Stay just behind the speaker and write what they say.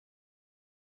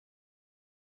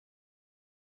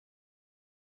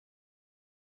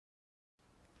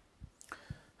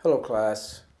Hello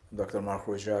class, Dr.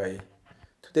 Northridge.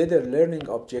 Today the learning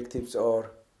objectives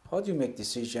are how do you make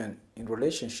decision in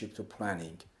relationship to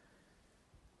planning.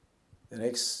 The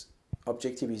next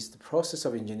objective is the process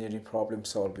of engineering problem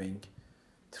solving,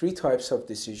 three types of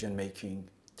decision making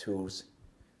tools,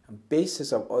 and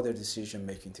basis of other decision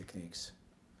making techniques.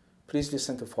 Please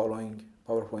listen to following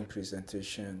PowerPoint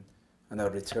presentation and I'll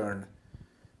return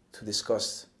to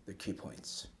discuss the key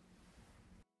points.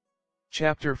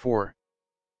 Chapter 4.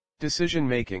 Decision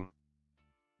Making.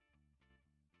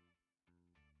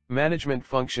 Management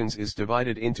functions is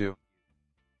divided into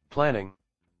planning,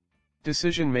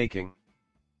 decision making,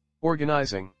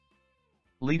 organizing,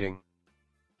 leading,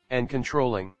 and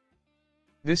controlling.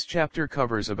 This chapter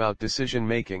covers about decision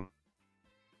making.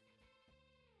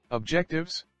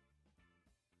 Objectives.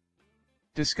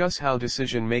 Discuss how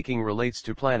decision making relates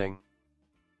to planning.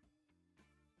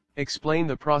 Explain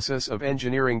the process of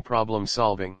engineering problem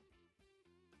solving.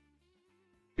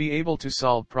 Be able to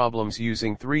solve problems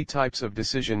using three types of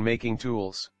decision-making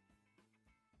tools.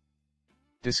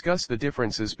 Discuss the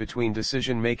differences between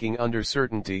decision-making under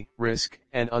certainty, risk,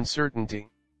 and uncertainty.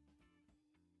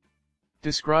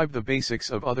 Describe the basics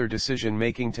of other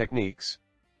decision-making techniques.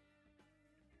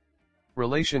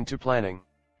 Relation to planning.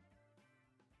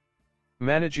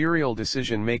 Managerial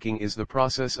decision-making is the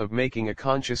process of making a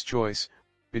conscious choice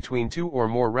between two or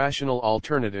more rational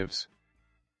alternatives.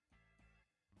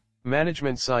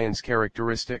 Management science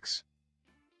characteristics.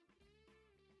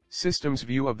 Systems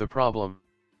view of the problem.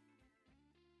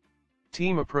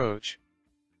 Team approach.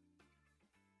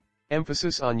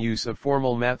 Emphasis on use of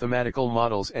formal mathematical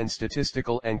models and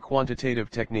statistical and quantitative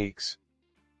techniques.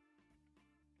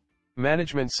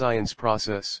 Management science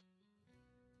process.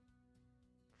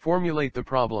 Formulate the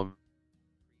problem.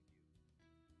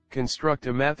 Construct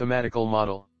a mathematical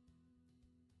model.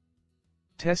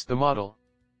 Test the model.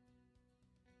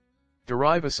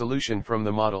 Derive a solution from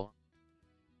the model.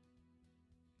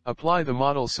 Apply the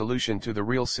model solution to the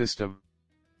real system.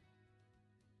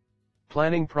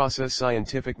 Planning process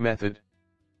scientific method.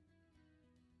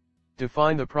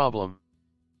 Define the problem.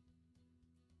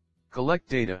 Collect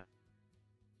data.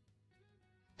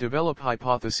 Develop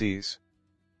hypotheses.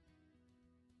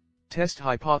 Test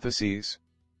hypotheses.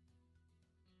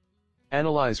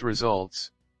 Analyze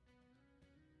results.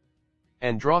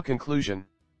 And draw conclusion.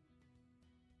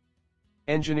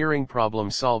 Engineering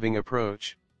problem-solving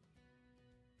approach.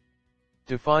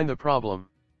 Define the problem.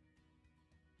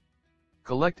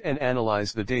 Collect and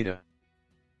analyze the data.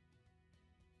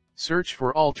 Search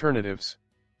for alternatives.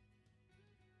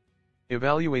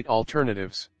 Evaluate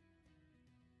alternatives.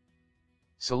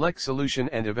 Select solution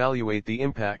and evaluate the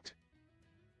impact.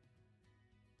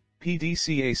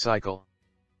 PDCA cycle.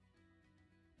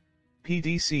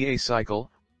 PDCA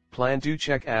cycle, Plan Do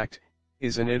Check Act,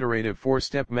 is an iterative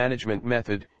four-step management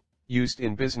method, used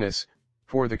in business,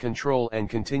 for the control and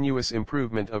continuous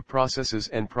improvement of processes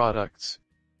and products.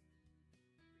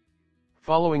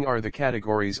 Following are the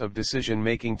categories of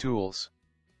decision-making tools.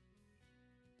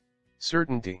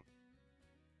 Certainty,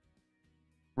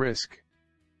 risk,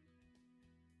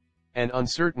 and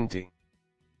uncertainty.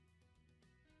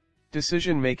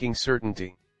 Decision-making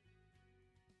certainty.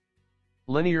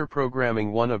 Linear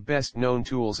programming, one of best-known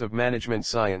tools of management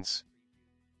science.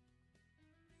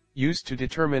 Used to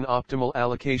determine optimal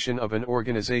allocation of an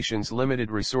organization's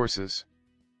limited resources.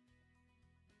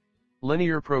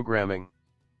 Linear programming.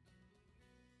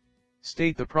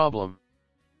 State the problem.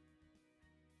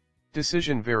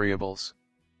 Decision variables.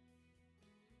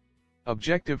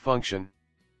 Objective function.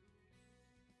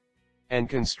 And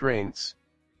constraints.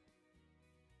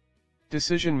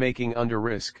 Decision making under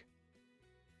risk.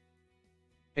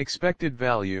 Expected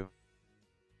value.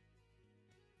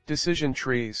 Decision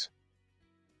trees.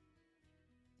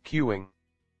 Queuing.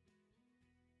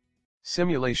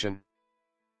 Simulation.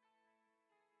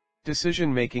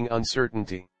 Decision-making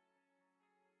uncertainty.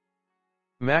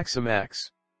 Maximax.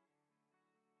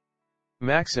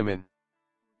 Maximin.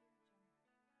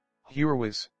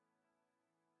 Heuris.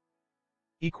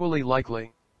 Equally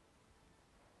likely.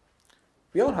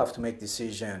 We all have to make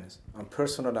decisions on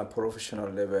personal and professional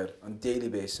level on daily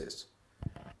basis.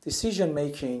 Decision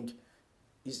making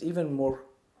is even more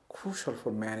crucial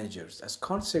for managers as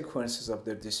consequences of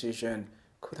their decision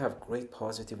could have great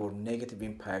positive or negative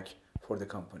impact for the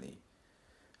company.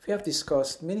 We have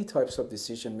discussed many types of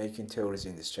decision making theories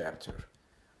in this chapter.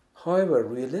 However,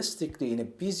 realistically, in a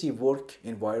busy work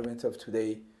environment of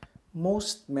today,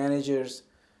 most managers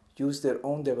use their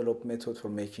own developed method for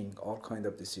making all kinds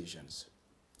of decisions.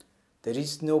 There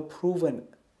is no proven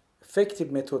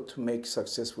effective method to make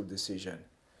successful decision.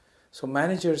 So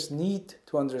managers need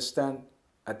to understand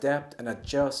adapt and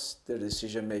adjust their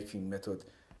decision-making method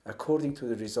according to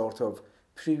the result of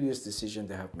previous decision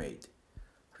they have made.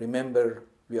 Remember,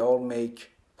 we all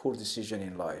make poor decisions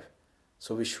in life,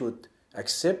 so we should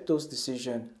accept those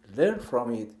decisions, learn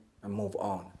from it, and move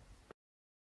on.